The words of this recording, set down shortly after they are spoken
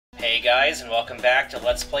Hey guys, and welcome back to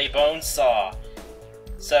Let's Play Bonesaw.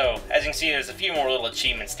 So, as you can see, there's a few more little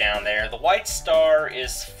achievements down there. The white star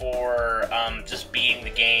is for just beating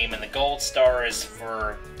the game, and the gold star is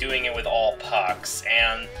for doing it with all pucks.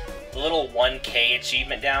 And the little 1K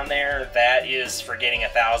achievement down there, that is for getting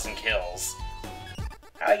 1,000 kills.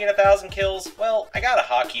 How do I get 1,000 kills? Well, I got a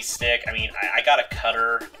hockey stick, I got a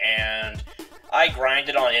cutter, and I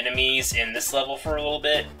grinded on enemies in this level for a little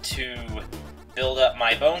bit to build up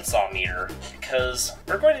my Bonesaw meter, because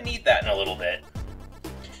we're going to need that in a little bit.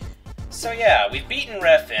 So yeah, we've beaten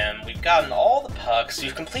Ref M, we've gotten all the pucks,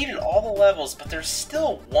 we've completed all the levels, but there's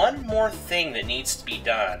still one more thing that needs to be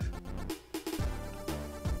done.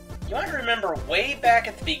 You might remember way back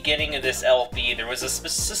at the beginning of this LP, there was a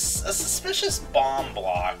suspicious bomb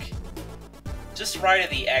block just right at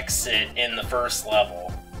the exit in the first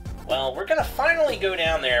level. Well, we're gonna finally go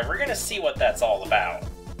down there and we're gonna see what that's all about.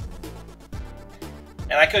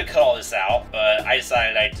 And I could cut all this out, but I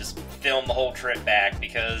decided I'd just film the whole trip back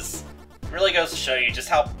because it really goes to show you just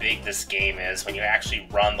how big this game is when you actually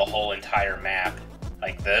run the whole entire map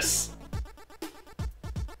like this.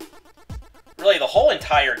 Really, the whole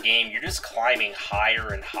entire game, you're just climbing higher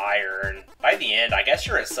and higher, and by the end, I guess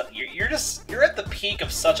you're at the peak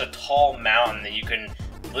of such a tall mountain that you can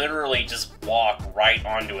literally just walk right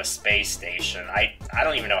onto a space station. I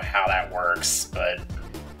don't even know how that works, but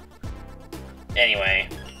anyway,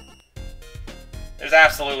 there's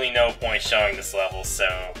absolutely no point showing this level,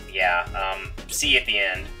 so yeah, see you at the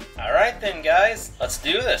end. Alright then, guys, let's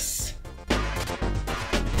do this!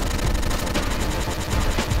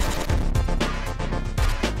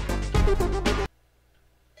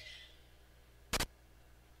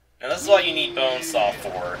 Now this is what you need Bonesaw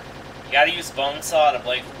for. You gotta use Bonesaw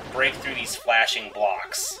to break through these flashing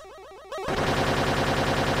blocks.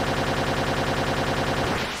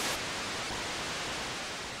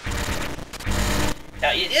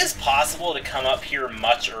 Now, it is possible to come up here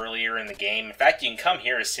much earlier in the game. In fact, you can come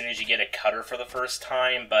here as soon as you get a cutter for the first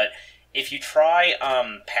time, but if you try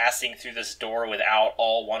passing through this door without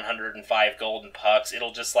all 105 golden pucks,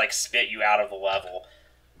 it'll just, like, spit you out of the level.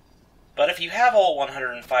 But if you have all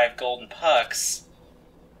 105 golden pucks,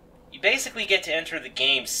 you basically get to enter the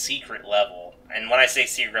game's secret level. And when I say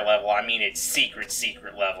secret level, I mean it's secret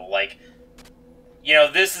level. Like, you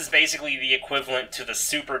know, this is basically the equivalent to the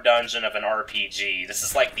super dungeon of an RPG. This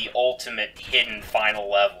is like the ultimate hidden final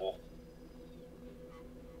level.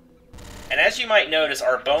 And as you might notice,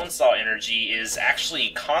 our Bonesaw energy is actually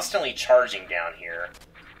constantly charging down here.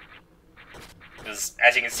 Because,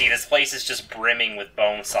 as you can see, this place is just brimming with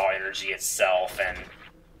Bonesaw energy itself, and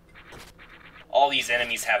all these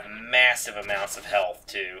enemies have massive amounts of health,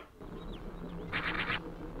 too.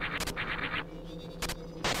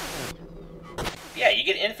 Yeah, you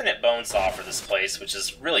get infinite Bonesaw for this place, which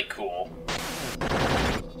is really cool.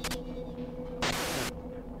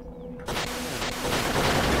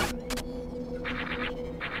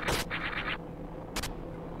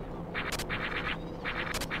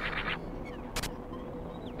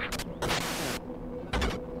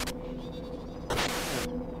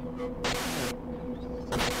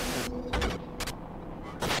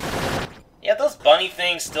 Yeah, those bunny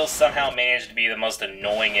things still somehow manage to be the most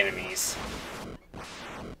annoying enemies.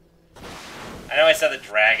 I know I said the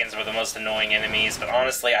dragons were the most annoying enemies, but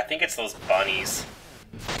honestly, I think it's those bunnies.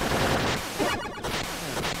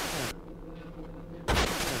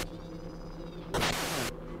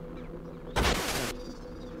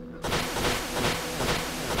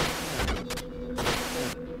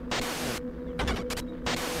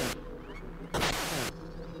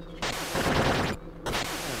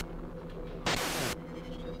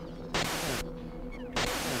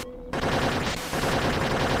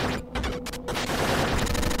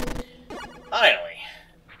 Finally.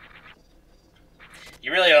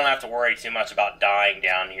 You really don't have to worry too much about dying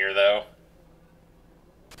down here, though.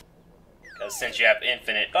 Because since you have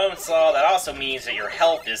infinite Bonesaw, that also means that your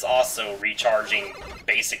health is also recharging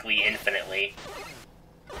basically infinitely.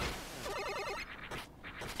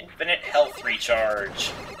 Infinite health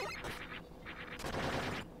recharge.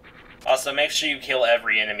 Also, make sure you kill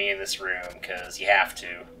every enemy in this room, because you have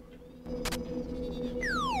to.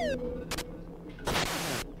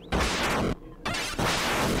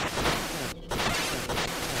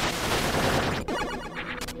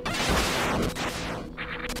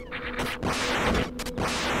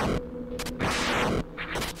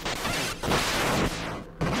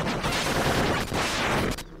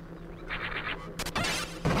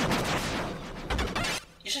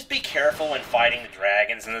 careful when fighting the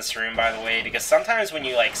dragons in this room, by the way, because sometimes when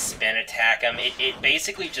you, like, spin attack them, it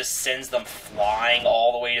basically just sends them flying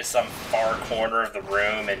all the way to some far corner of the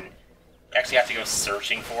room, and you actually have to go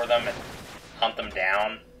searching for them and hunt them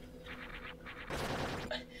down.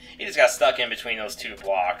 He just got stuck in between those two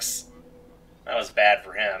blocks. That was bad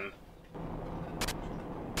for him.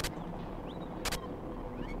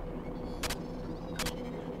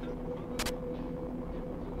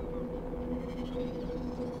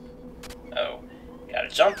 Oh, gotta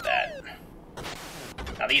jump that.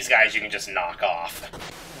 Now these guys you can just knock off.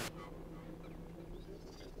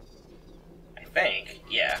 I think,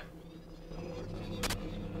 yeah.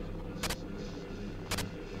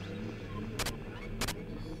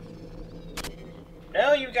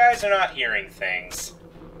 No, you guys are not hearing things.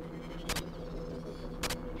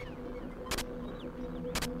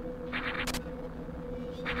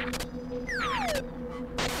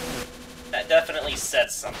 That definitely said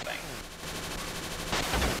something.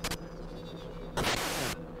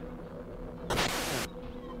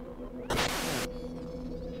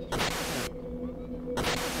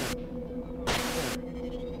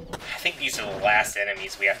 I think these are the last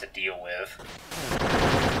enemies we have to deal with.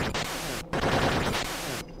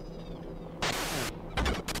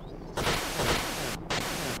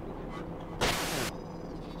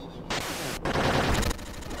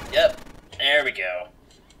 Yep, there we go.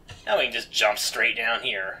 Now we can just jump straight down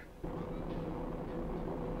here.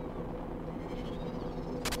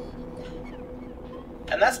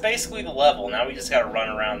 And that's basically the level. Now we just gotta run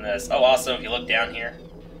around this. Oh, also, if you look down here,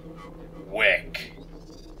 Wick.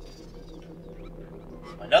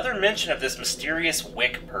 Another mention of this mysterious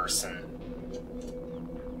Wick person.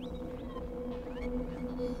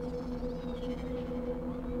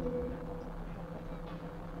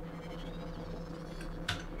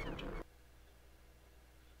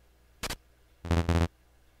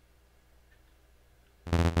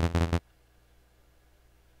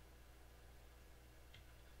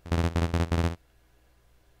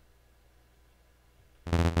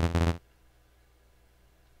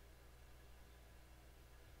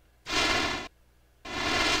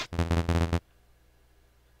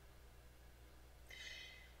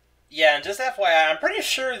 Yeah, and just FYI, I'm pretty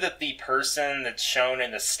sure that the person that's shown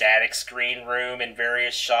in the static screen room in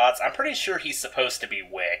various shots, I'm pretty sure he's supposed to be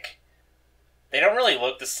Wick. They don't really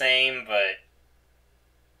look the same, but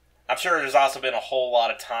I'm sure there's also been a whole lot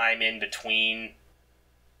of time in between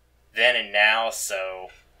then and now, so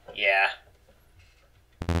yeah.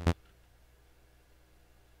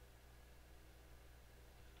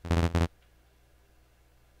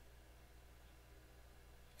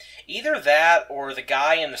 Either that, or the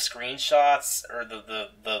guy in the screenshots, or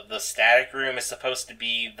the static room is supposed to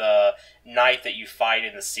be the knight that you fight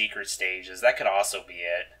in the secret stages. That could also be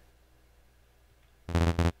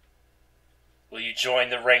it. Will you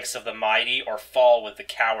join the ranks of the mighty, or fall with the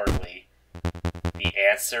cowardly? The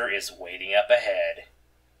answer is waiting up ahead.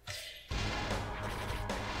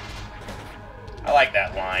 I like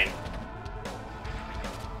that line.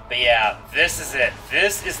 But yeah, this is it.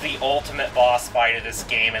 This is the ultimate boss fight of this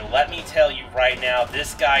game, and let me tell you right now,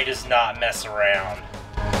 this guy does not mess around.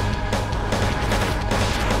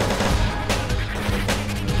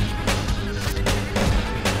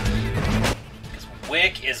 Because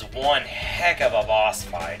Wick is one heck of a boss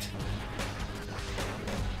fight.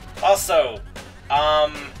 Also,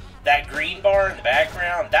 that green bar in the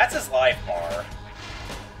background, that's his life bar.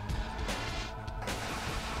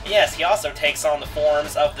 Yes, he also takes on the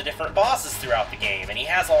forms of the different bosses throughout the game, and he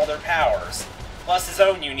has all their powers, plus his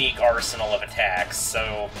own unique arsenal of attacks,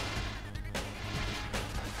 so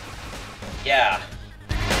yeah.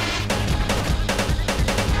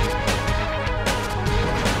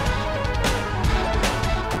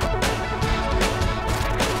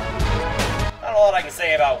 Not a lot I can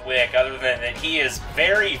say about Wick, other than that he is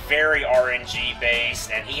very, very RNG based,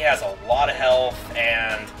 and he has a lot of health,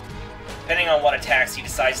 and depending on what attacks he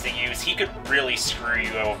decides to use, he could really screw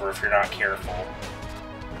you over if you're not careful.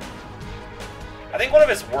 I think one of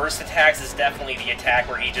his worst attacks is definitely the attack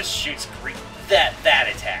where he just shoots that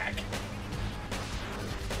attack.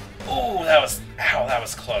 Ooh, that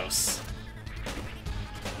was close.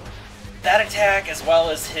 That attack, as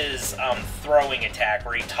well as his throwing attack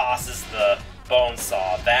where he tosses the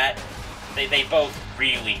Bonesaw, they both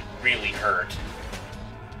really, really hurt.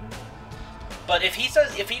 But if he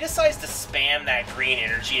decides to spam that green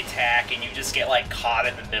energy attack and you just get like caught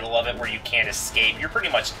in the middle of it where you can't escape, you're pretty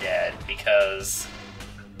much dead, because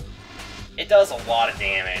it does a lot of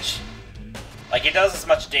damage. Like, it does as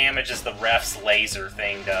much damage as the ref's laser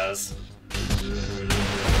thing does.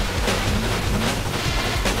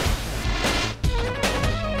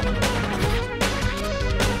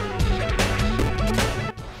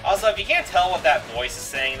 Also, if you can't tell what that voice is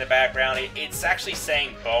saying in the background, it's actually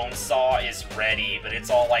saying Bonesaw is ready, but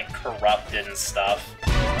it's all, like, corrupted and stuff.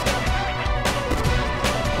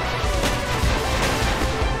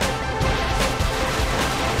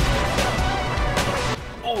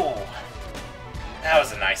 Ooh. That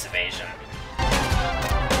was a nice evasion.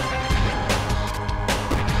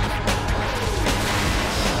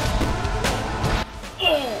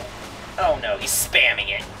 Ooh! Oh no, he's spamming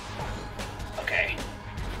it. Okay.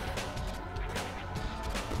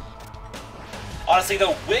 Honestly,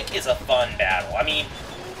 though, Wick is a fun battle. I mean,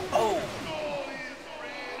 oh.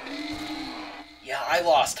 Yeah, I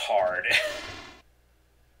lost hard.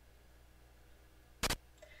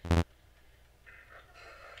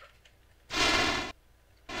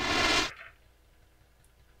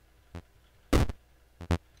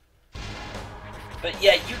 But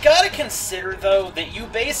yeah, you gotta consider, though, that you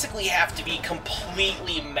basically have to be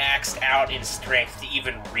completely maxed out in strength to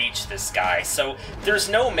even reach this guy, so there's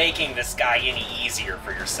no making this guy any easier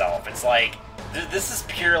for yourself. It's like, this is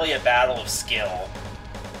purely a battle of skill,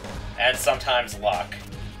 and sometimes luck.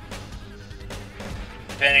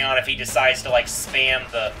 Depending on if he decides to, like,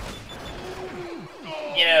 spam the...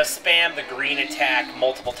 You know, spam the green attack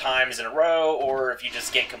multiple times in a row, or if you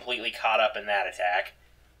just get completely caught up in that attack.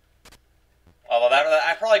 Although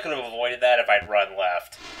I probably could have avoided that if I'd run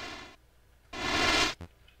left.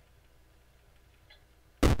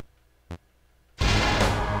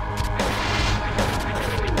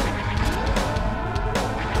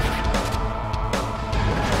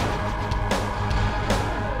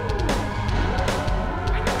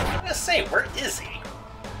 I'm gonna say, where is he?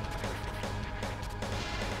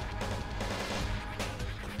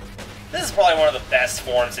 This is probably one of the best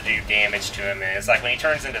forms to do damage to him in. It's like when he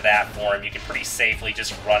turns into that form, you can pretty safely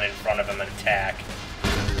just run in front of him and attack.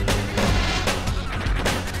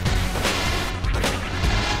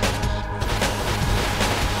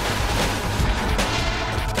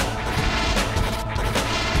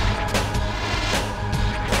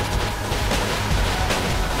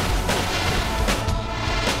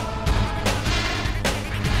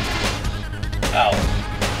 Oh.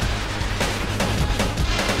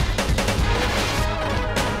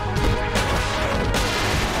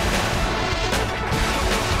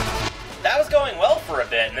 For a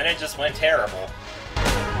bit, and then it just went terrible.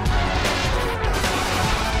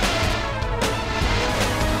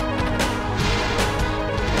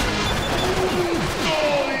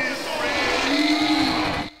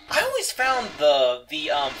 I always found the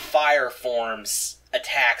fire forms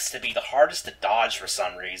attacks to be the hardest to dodge for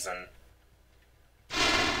some reason.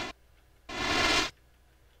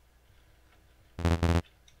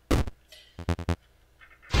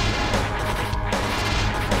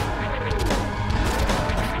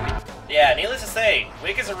 Yeah, needless to say,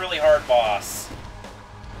 Wick is a really hard boss.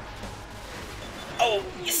 Oh,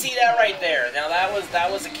 you see that right there? Now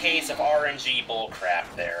that was a case of RNG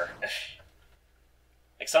bullcrap there.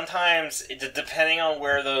 Like sometimes, depending on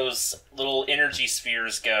where those little energy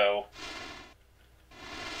spheres go,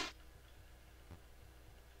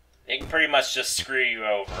 it can pretty much just screw you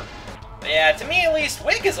over. But yeah, to me at least,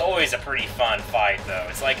 Wick is always a pretty fun fight though.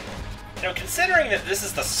 It's like, you know, considering that this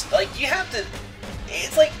is the, like, you have to,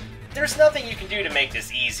 it's like, there's nothing you can do to make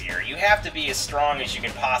this easier. You have to be as strong as you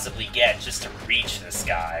can possibly get just to reach this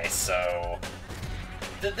guy, so...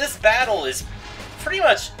 This battle is pretty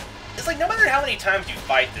much... It's like, no matter how many times you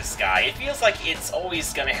fight this guy, it feels like it's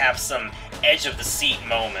always gonna have some edge-of-the-seat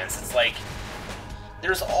moments. It's like,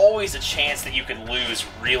 there's always a chance that you could lose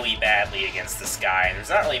really badly against this guy, and there's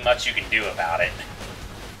not really much you can do about it.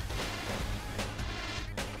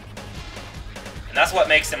 And that's what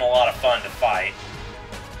makes him a lot of fun to fight.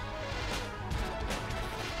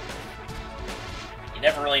 You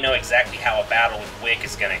never really know exactly how a battle with Wick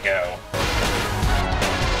is gonna go.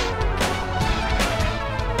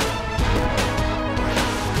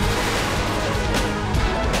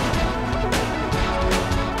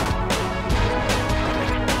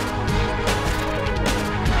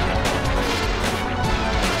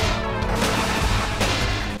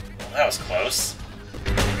 Well, that was close.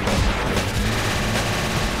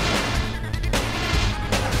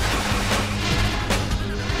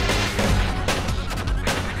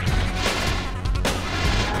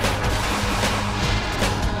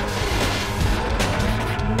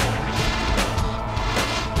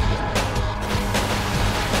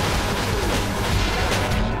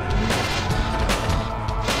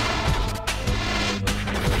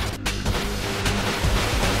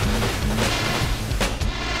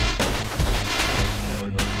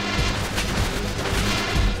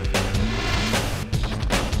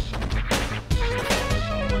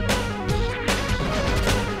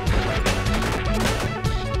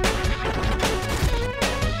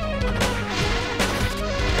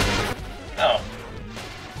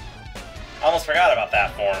 forgot about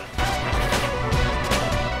that form.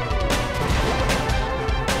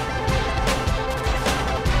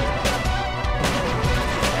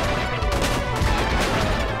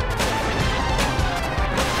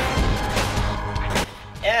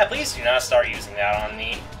 Yeah, please do not start using that on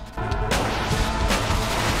me.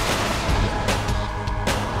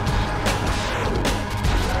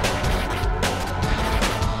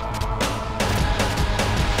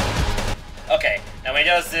 Okay, now when he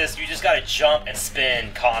does this, you just gotta jump and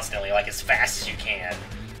spin constantly, like as fast as you can.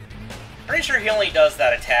 Pretty sure he only does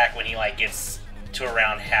that attack when he like gets to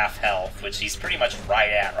around half health, which he's pretty much right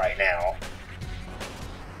at right now.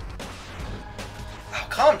 Oh,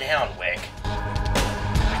 calm down, Wick.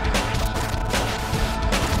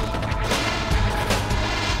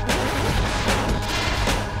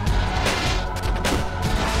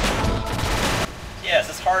 Yes,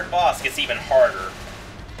 this hard boss gets even harder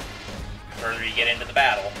the further you get into the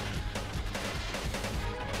battle.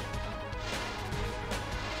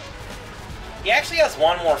 He actually has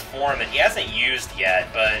one more form that he hasn't used yet,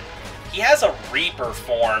 but he has a Reaper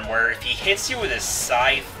form where if he hits you with his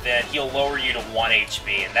scythe, then he'll lower you to 1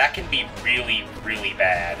 HP, and that can be really, really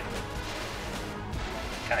bad.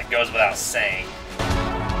 Kinda goes without saying.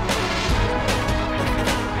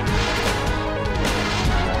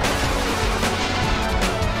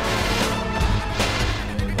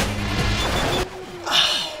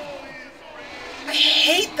 I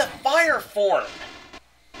hate the fire form!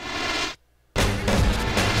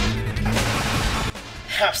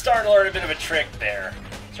 I'm starting to learn a bit of a trick there.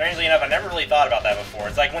 Strangely enough, I never really thought about that before.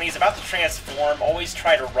 It's like when he's about to transform, always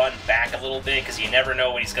try to run back a little bit because you never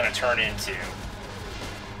know what he's going to turn into.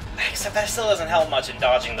 Except that still doesn't help much in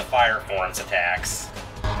dodging the fire form's attacks.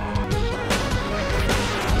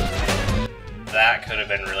 That could have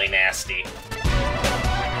been really nasty.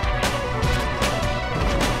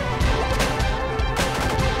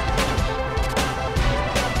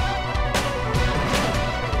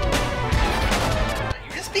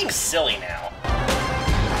 Being silly now.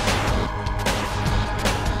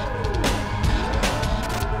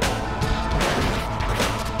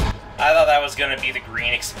 I thought that was going to be the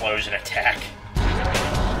green explosion attack.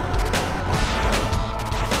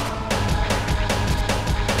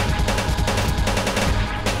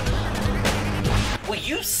 Will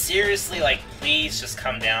you seriously, like, please just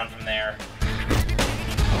come down from there?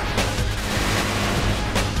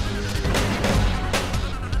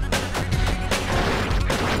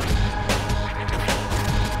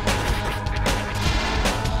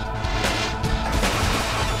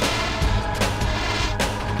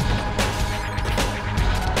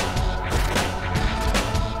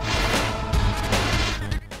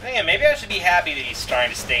 Maybe I should be happy that he's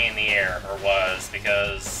trying to stay in the air, or was,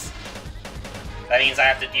 because that means I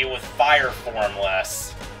have to deal with fire form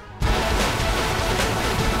less.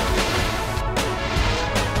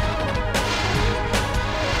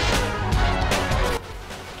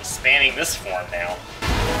 Just spamming this form now.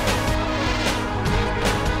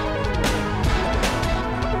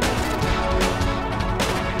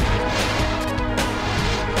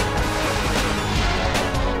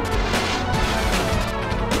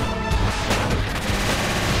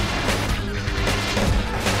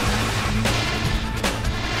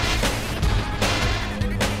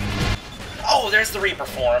 Oh, there's the Reaper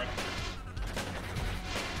form.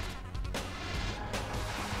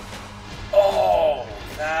 Oh,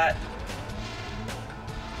 that...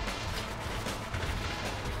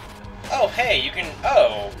 Oh, hey, you can...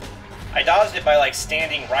 Oh. I dodged it by, like,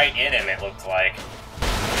 standing right in him, it looked like.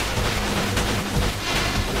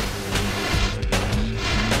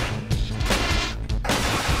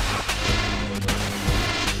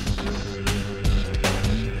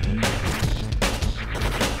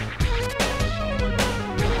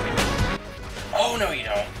 No, you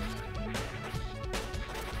don't.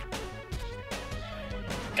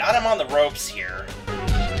 Got him on the ropes here.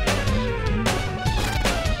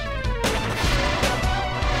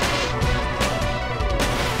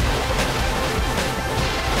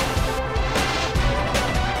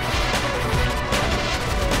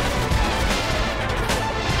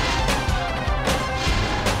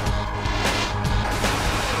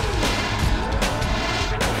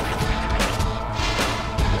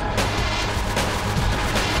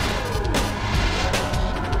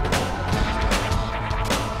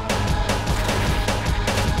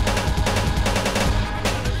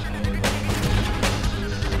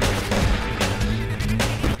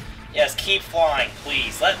 Yes, keep flying,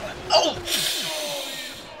 please. Oh!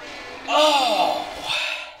 Oh!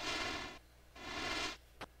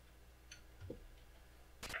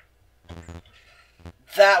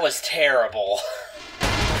 That was terrible.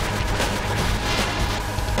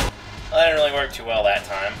 Well, that didn't really work too well that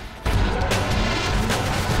time.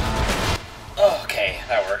 Okay,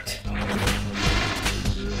 that worked.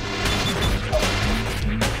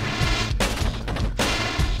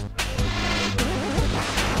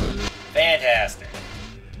 Fantastic.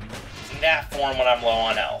 It's in that form when I'm low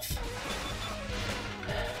on health.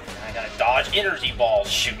 I gotta dodge energy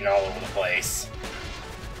balls shooting all over the place.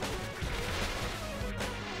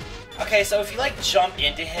 Okay, so if you, like, jump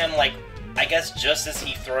into him, like, I guess just as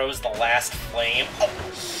he throws the last flame...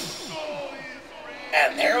 Oh.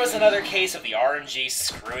 And there was another case of the RNG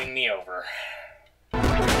screwing me over.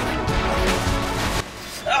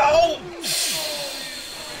 Oh!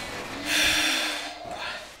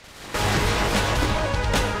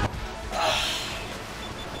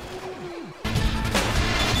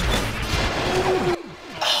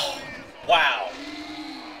 Oh, wow.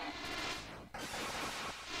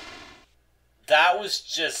 That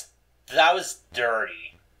was dirty.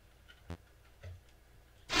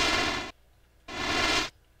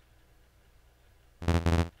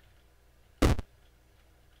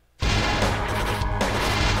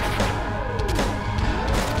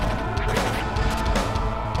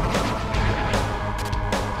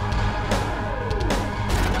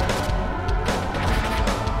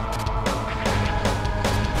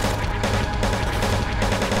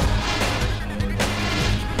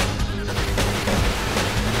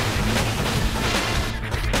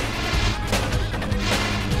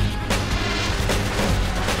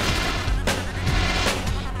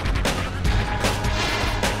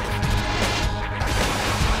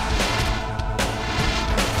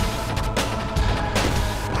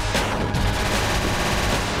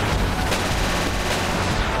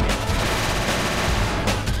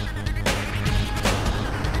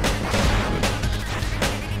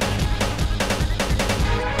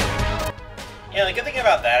 Yeah, the good thing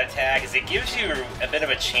about that attack is it gives you a bit of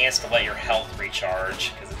a chance to let your health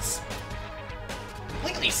recharge, because it's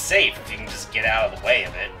completely safe if you can just get out of the way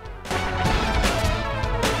of it.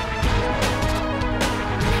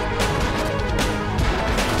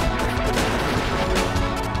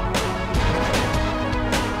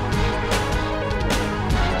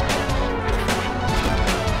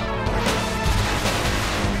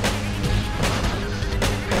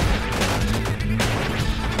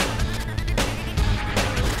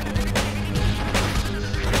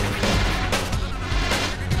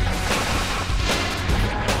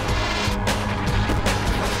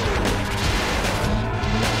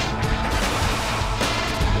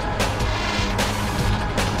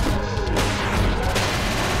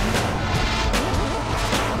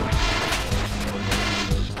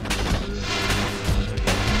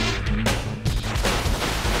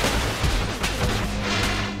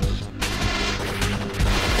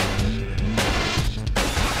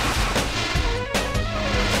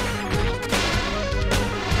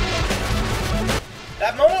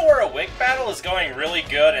 That moment where a Wick battle is going really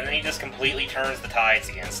good, and then he just completely turns the tides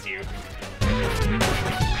against you.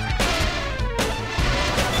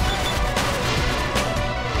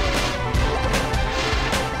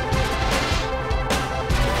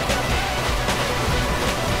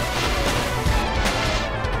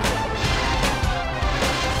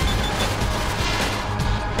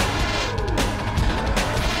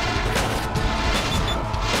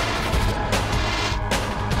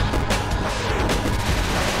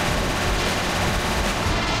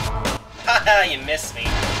 Haha, you missed me.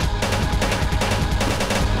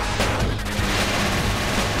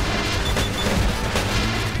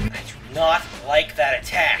 I do not like that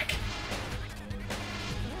attack.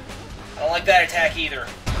 I don't like that attack either.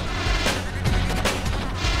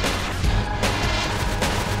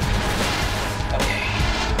 Okay.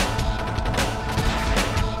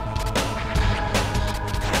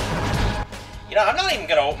 You know, I'm not even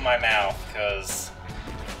gonna open my mouth, because...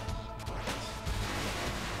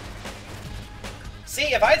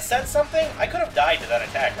 See, if I'd said something, I could have died to that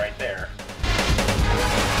attack right there.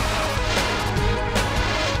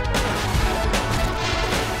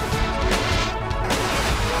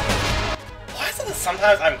 Why is it that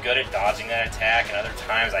sometimes I'm good at dodging that attack, and other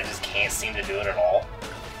times I just can't seem to do it at all?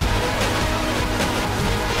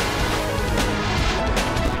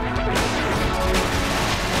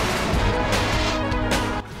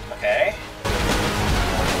 Okay.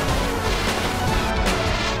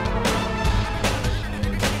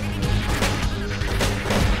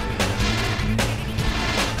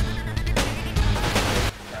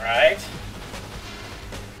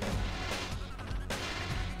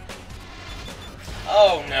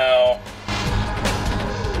 Oh no.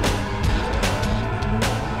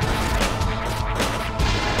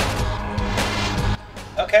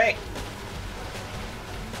 Okay.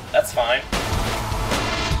 That's that's fine.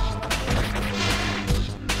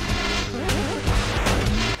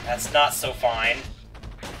 That's not so fine.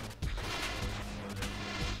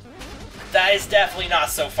 That is definitely not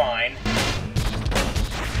so fine.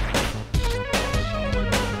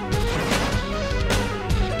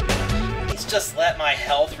 Please just let my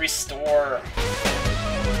health restore.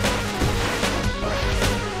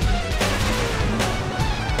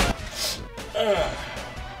 Ugh.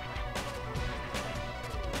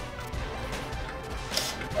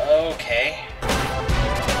 Okay.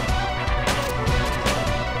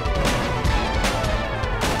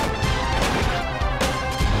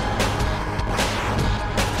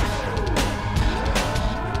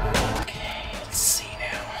 Let's see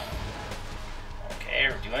now. Okay,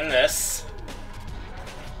 we're doing this.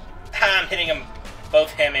 I'm hitting him,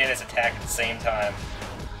 both him and his attack at the same time.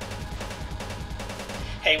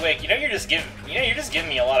 Hey Wick, you're just giving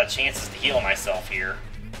me a lot of chances to heal myself here.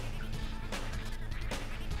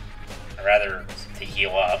 Or rather, to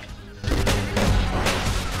heal up.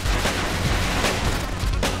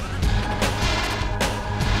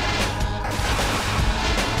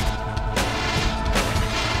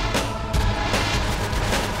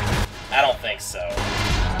 I don't think so.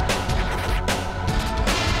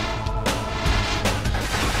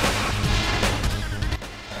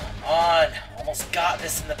 Come on, almost got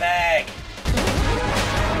this in the bag.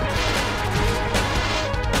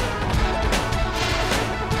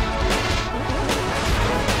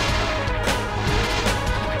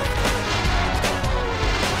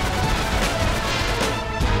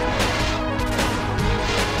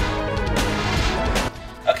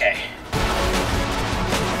 Okay.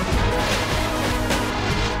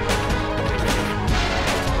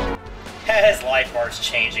 His life bar's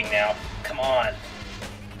changing now. Come on.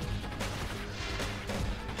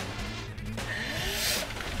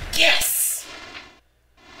 Yes!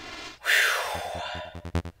 Whew.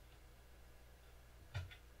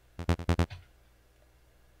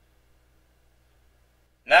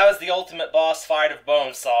 That was the ultimate boss fight of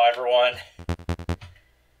Bonesaw, everyone.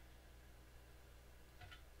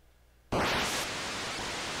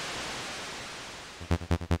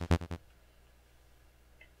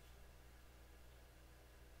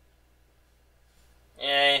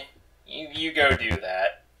 You go do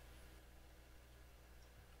that.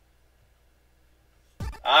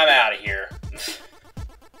 I'm out of here.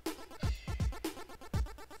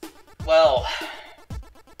 Well,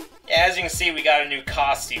 yeah, as you can see, we got a new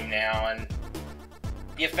costume now, and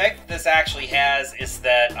the effect this actually has is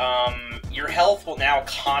that your health will now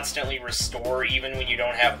constantly restore even when you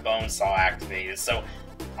don't have Bonesaw activated. So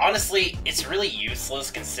honestly, it's really useless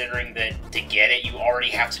considering that to get it, you already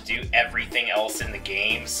have to do everything else in the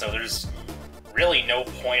game, so there's really no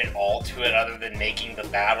point at all to it other than making the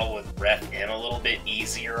battle with Ref M a little bit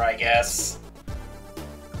easier, I guess.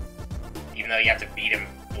 Even though you have to beat him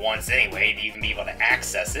once anyway to even be able to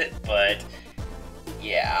access it, but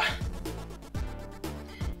yeah.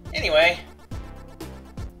 Anyway,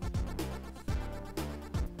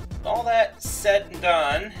 all that said and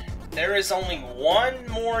done, there is only one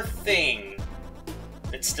more thing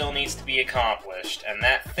that still needs to be accomplished, and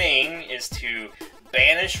that thing is to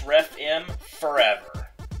banish Ref M forever.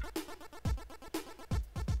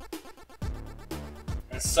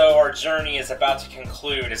 And so our journey is about to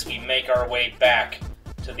conclude as we make our way back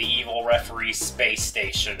to the evil referee space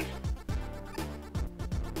station.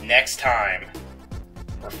 Next time,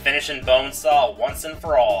 we're finishing Bonesaw once and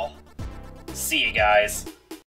for all. See you guys.